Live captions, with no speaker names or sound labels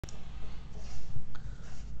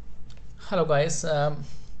Hello guys,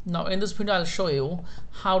 now in this video I'll show you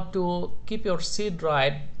how to keep your C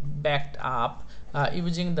drive backed up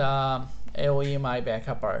using the AOMEI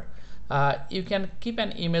backupper. You can keep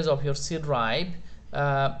an image of your C drive.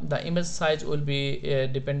 The image size will be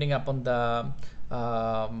depending upon the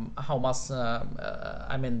how much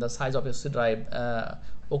the size of your C drive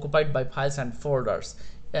occupied by files and folders.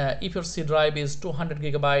 If your C drive is 200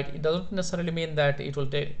 gigabyte, it doesn't necessarily mean that it will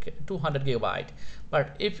take 200 gigabyte,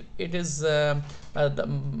 but if it is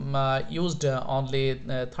used only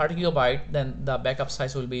 30 gigabyte, then the backup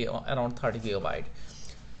size will be around 30 gigabyte.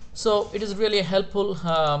 So it is really a helpful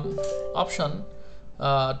option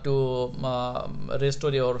to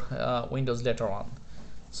restore your Windows later on.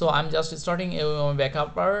 So I'm just starting a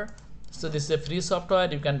backupper. So this is a free software,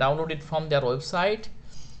 you can download it from their website.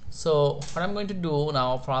 So what I'm going to do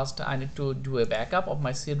now, first I need to do a backup of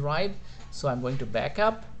my C drive. So I'm going to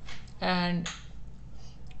backup, and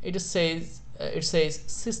it says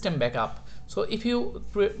system backup. So if you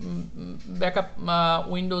backup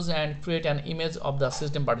Windows and create an image of the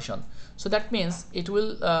system partition, so that means it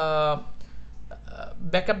will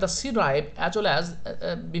backup the C drive, as well as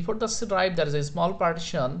before the C drive there is a small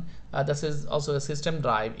partition, this is also a system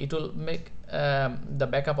drive. It will make the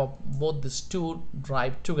backup of both these two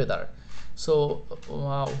drive together. So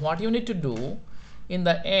what you need to do in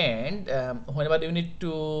the end, whenever you need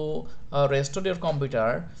to restore your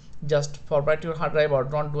computer, just format your hard drive or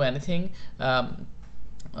don't do anything.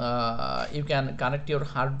 You can connect your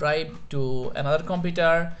hard drive to another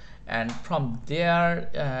computer, and from there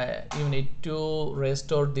you need to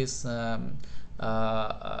restore this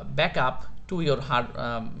backup to your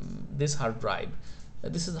this hard drive.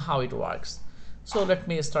 This is how it works. So let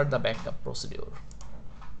me start the backup procedure.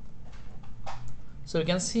 So you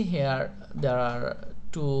can see here there are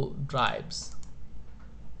two drives.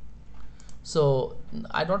 So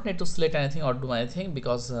I don't need to select anything or do anything,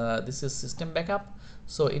 because this is system backup,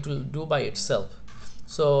 so it will do by itself.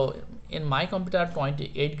 So in my computer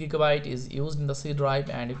 28 gigabyte is used in the C drive,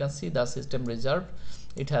 and you can see the system reserve,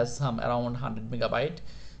 it has some around 100 megabyte.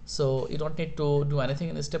 So you don't need to do anything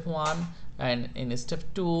in step 1, and in step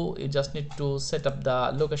 2 you just need to set up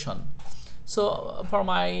the location. So for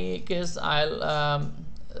my case I'll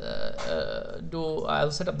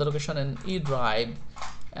set up the location in E drive,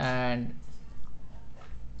 and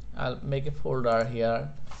I'll make a folder here,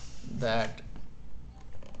 that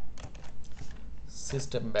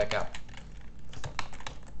system backup.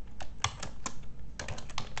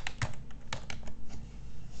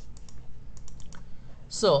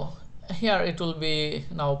 So here it will be,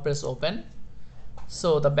 now press open.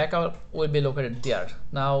 So the backup will be located there.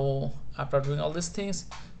 Now after doing all these things,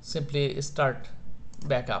 simply start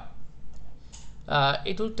backup.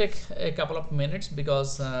 It will take a couple of minutes,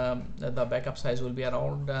 because the backup size will be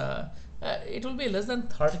around it will be less than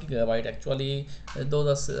 30 gigabyte actually, though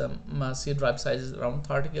the C drive size is around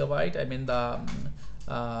 30 gigabyte. I mean the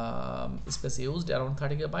space used around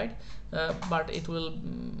 30 gigabyte, but it will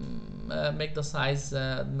make the size,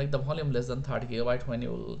 make the volume less than 30 gigabyte when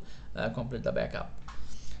you will complete the backup.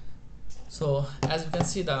 So as you can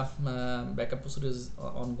see, the backup procedure is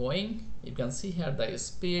ongoing. You can see here the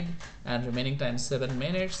speed and remaining time 7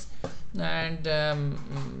 minutes, and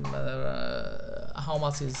how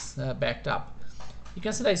much is backed up. You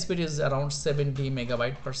can see the speed is around 70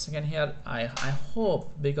 megabyte per second here. I hope,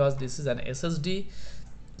 because this is an SSD,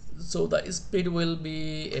 so the speed will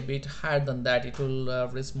be a bit higher than that. It will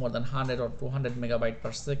reach more than 100 or 200 megabyte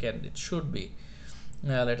per second. It should be.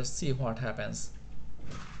 Let us see what happens.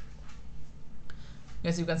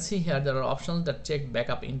 Yes, you can see here there are options that check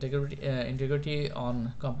backup integrity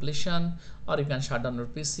on completion, or you can shut down your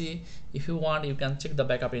PC. If you want, you can check the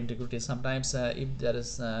backup integrity. Sometimes if there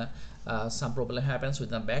is some problem happens with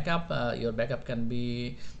the backup, your backup can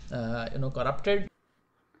be corrupted.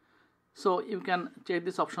 So you can check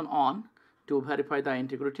this option on to verify the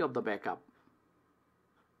integrity of the backup.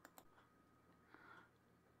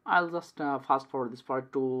 I'll just fast forward this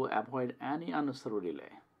part to avoid any unnecessary delay.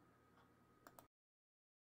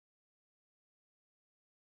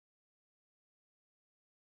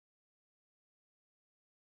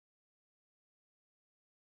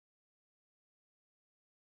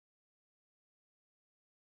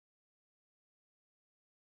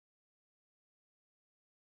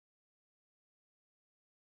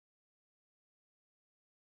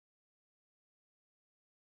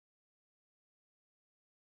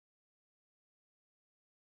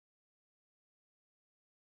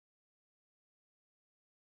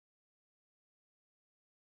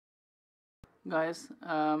 Guys,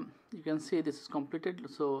 you can see this is completed,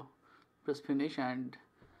 so press finish and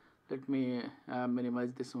let me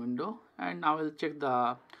minimize this window, and now I'll check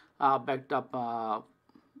the backed up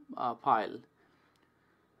file.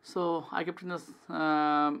 So I kept in this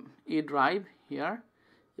E drive here.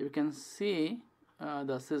 You can see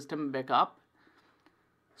the system backup.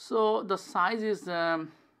 So the size is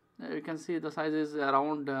you can see the size is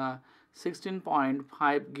around 16.5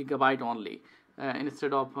 gigabyte only,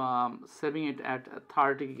 instead of saving it at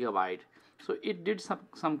 30 gigabyte. So it did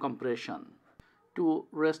some compression. To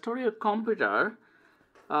restore your computer,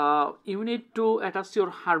 you need to attach your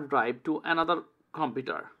hard drive to another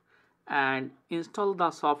computer and install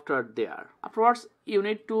the software there. Afterwards, you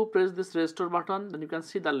need to press this restore button. Then you can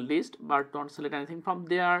see the list, but don't select anything from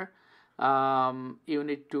there. You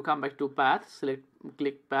need to come back to path,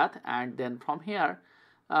 click path, and then from here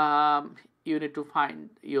you need to find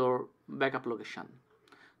your backup location.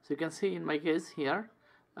 So you can see in my case here,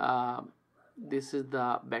 this is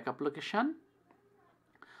the backup location.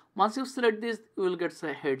 Once you select this, you will get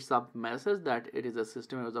a heads up message that it is a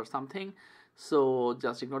system error or something. So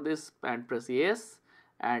just ignore this and press yes,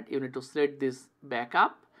 and you need to select this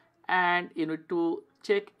backup, and you need to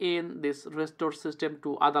check in this restore system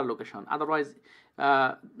to other location. Otherwise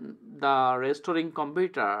the restoring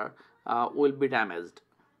computer will be damaged.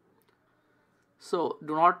 So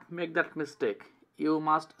do not make that mistake. You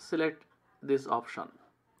must select this option.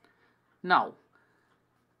 Now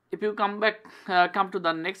if you come to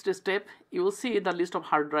the next step, you will see the list of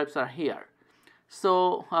hard drives are here.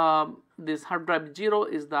 So this hard drive 0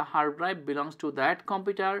 is the hard drive belongs to that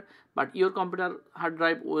computer, but your computer hard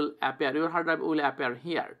drive will appear. Your hard drive will appear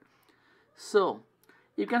here. So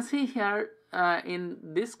you can see here in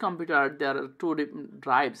this computer there are two different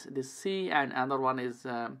drives. This C and another one is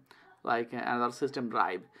like another system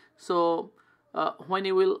drive. So when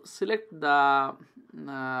you will select the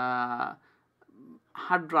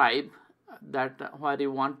hard drive that where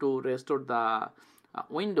you want to restore the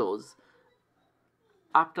Windows,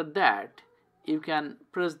 after that you can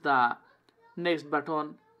press the next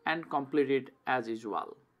button and complete it as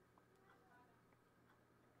usual.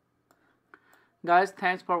 Guys,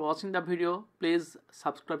 thanks for watching the video. Please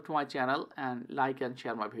subscribe to my channel and like and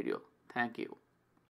share my video. Thank you.